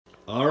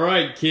All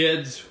right,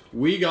 kids,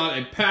 we got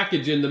a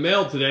package in the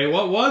mail today.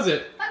 What was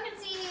it? Pumpkin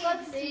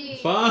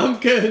seeds.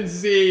 Pumpkin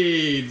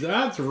seeds.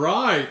 That's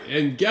right.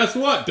 And guess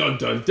what? Dun,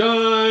 dun,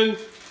 dun. We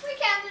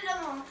counted them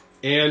all.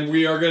 And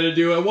we are going to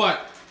do a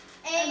what?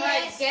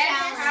 Guess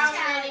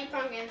how many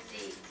pumpkin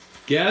seeds.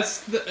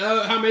 Guess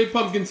how many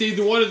pumpkin seeds,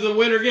 and what does the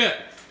winner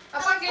get? A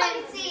pumpkin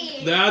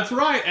seed. That's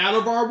right. Out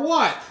of our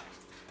what?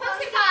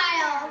 Pumpkin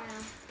pile.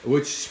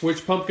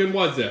 Which pumpkin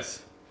was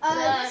this?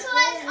 This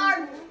was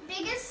our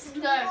biggest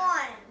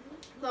one.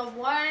 The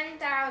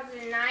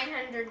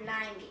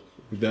 1,990.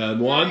 The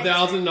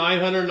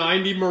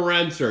 1,990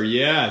 Marintzer.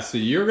 Yes. So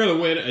you're going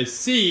to win a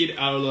seed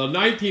out of the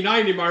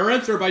 1990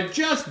 Marintzer by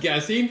just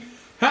guessing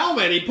how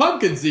many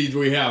pumpkin seeds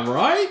we have,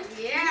 right?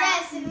 Yeah.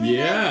 Yes, and we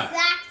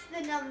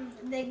know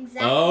the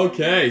exact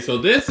Okay, so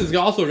this is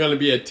also going to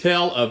be a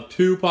tale of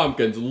two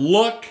pumpkins.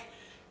 Look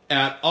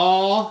at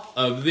all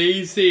of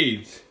these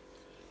seeds.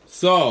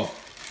 So,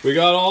 we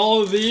got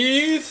all of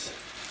these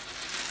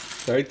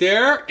right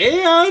there,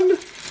 and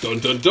dun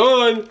dun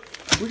dun,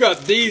 we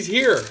got these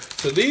here.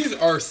 So these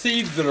are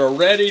seeds that are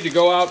ready to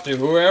go out to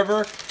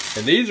whoever,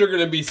 and these are going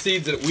to be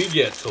seeds that we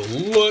get. So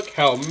look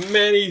how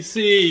many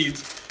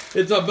seeds.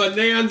 It's a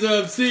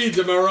bonanza of seeds,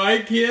 am I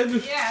right,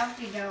 kids? Yeah,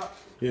 you know.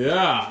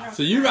 Yeah,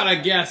 so you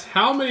gotta guess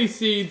how many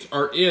seeds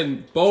are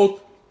in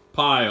both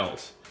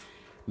piles.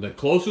 The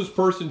closest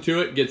person to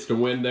it gets to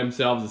win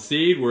themselves a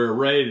seed. We're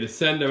ready to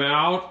send them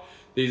out.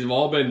 These have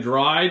all been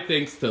dried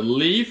thanks to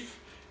Leaf.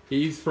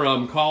 He's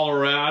from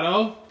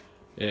Colorado,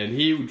 and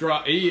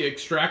he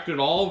extracted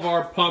all of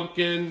our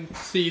pumpkin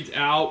seeds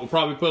out. We'll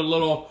probably put a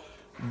little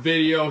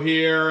video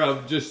here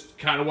of just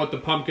kind of what the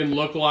pumpkin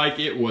looked like.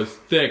 It was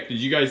thick. Did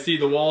you guys see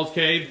the walls,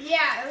 Cade?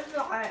 Yeah, it was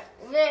like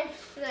this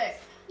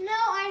thick. No,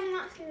 I did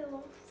not see the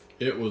walls.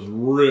 It was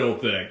real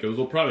thick. It was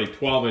probably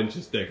 12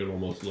 inches thick, it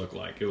almost looked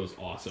like. It was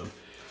awesome.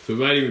 So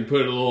we might even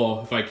put a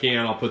little, if I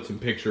can, I'll put some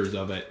pictures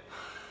of it.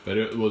 But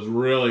it was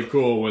really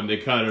cool when they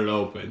cut it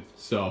open.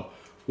 So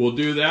we'll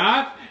do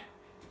that.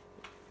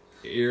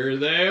 Here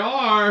they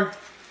are.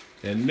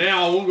 And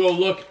now we'll go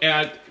look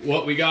at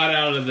what we got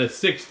out of the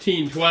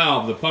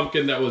 1612, the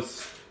pumpkin that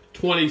was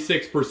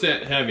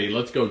 26% heavy.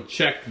 Let's go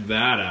check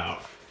that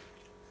out.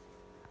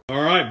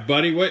 All right,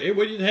 buddy, what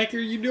the heck are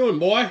you doing,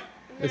 boy?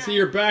 I see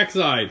your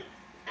backside.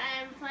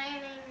 I'm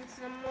planting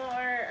some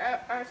more,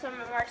 or some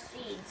of our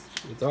seeds.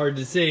 It's hard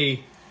to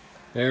see.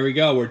 There we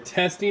go. We're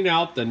testing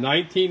out the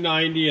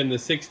 1990 and the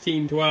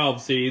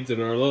 1612 seeds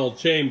in our little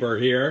chamber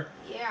here.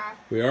 Yeah.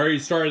 We already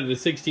started the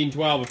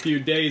 1612 a few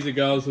days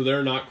ago, so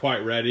they're not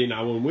quite ready.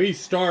 Now, when we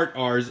start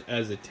ours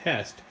as a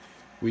test,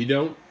 we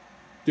don't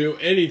do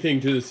anything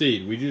to the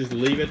seed. We just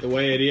leave it the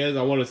way it is.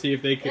 I want to see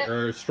if they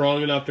are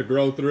strong enough to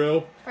grow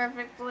through.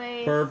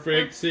 Perfectly.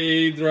 Perfect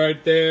seeds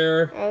right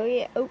there. Oh,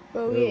 yeah. Oh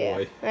yeah.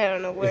 Boy. I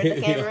don't know where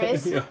the camera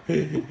is.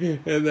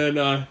 And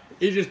then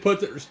he just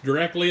puts it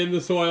directly in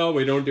the soil.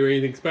 We don't do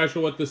anything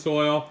special with the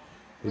soil.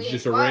 It's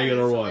just a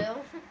regular one.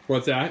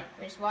 What's that?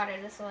 We just water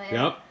the soil.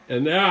 Yep.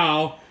 And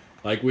now,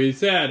 like we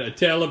said, a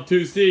tale of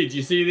two seeds.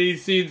 You see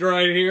these seeds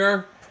right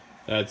here?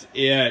 That's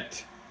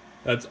it.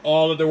 That's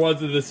all that there was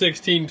of the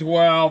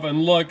 1612.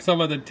 And look,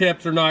 some of the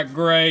tips are not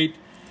great.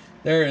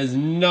 There is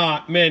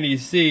not many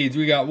seeds.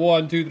 We got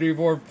 1, 2, 3,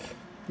 4,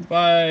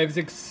 5,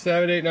 6,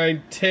 7, 8,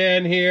 9,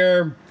 10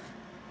 here.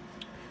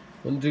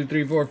 1, 2,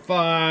 3, 4,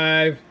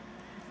 5,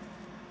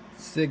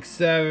 6,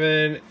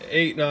 7,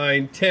 8,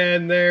 9,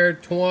 10 there.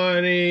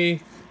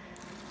 20.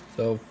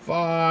 So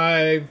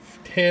 5,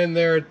 10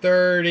 there,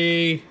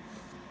 30.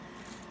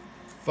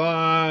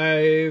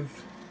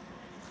 5,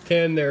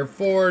 10 there,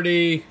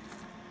 40.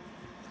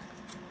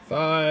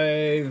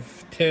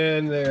 5,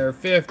 10 there,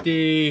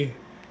 50.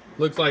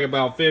 Looks like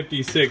about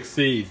 56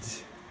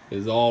 seeds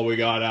is all we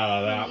got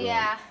out of that one.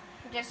 Yeah,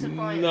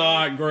 disappointing.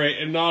 Not great.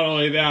 And not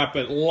only that,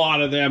 but a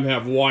lot of them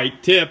have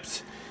white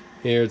tips.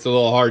 Here, it's a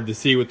little hard to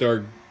see with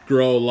our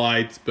grow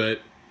lights, but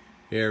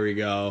here we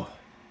go.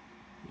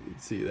 You can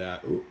see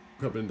that. Ooh,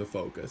 come into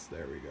focus.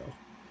 There we go.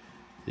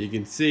 You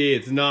can see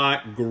it's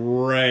not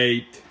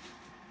great.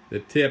 The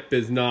tip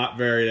is not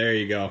very, there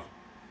you go.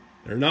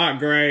 They're not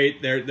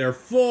great. They're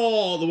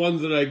full, the ones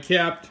that I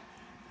kept.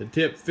 The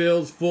tip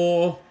feels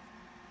full,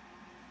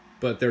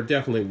 but they're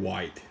definitely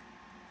white.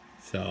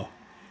 So,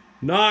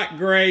 not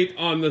great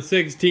on the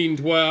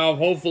 1612.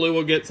 Hopefully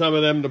we'll get some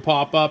of them to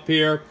pop up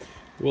here.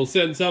 We'll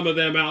send some of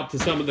them out to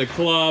some of the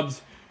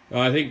clubs.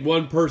 I think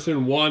one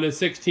person won a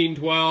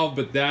 1612,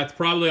 but that's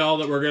probably all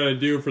that we're going to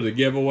do for the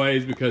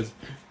giveaways because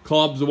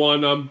clubs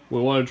won them. We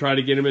want to try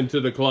to get them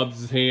into the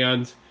clubs'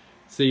 hands.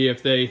 See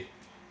if they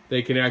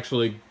can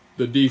actually,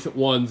 the decent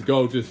ones,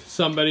 go to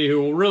somebody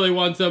who really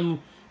wants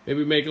them.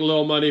 Maybe make a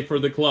little money for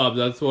the club.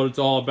 That's what it's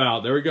all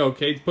about. There we go.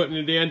 Kate's putting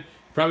it in.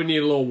 Probably need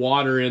a little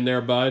water in there,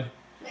 bud.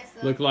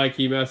 Looked like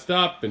he messed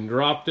up and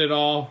dropped it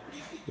all.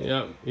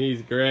 Yep,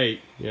 he's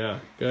great. Yeah,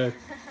 good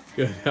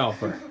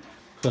helper.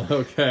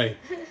 Okay,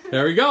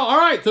 there we go. All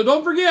right, so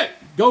don't forget,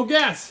 go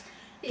guess.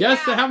 Guess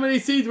how many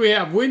seeds we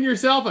have. Win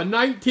yourself a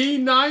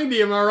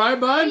 1990. Am I right,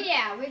 bud?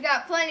 Yeah, we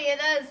got plenty of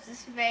those to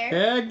spare.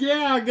 Heck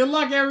yeah. Good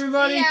luck,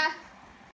 everybody. Yeah.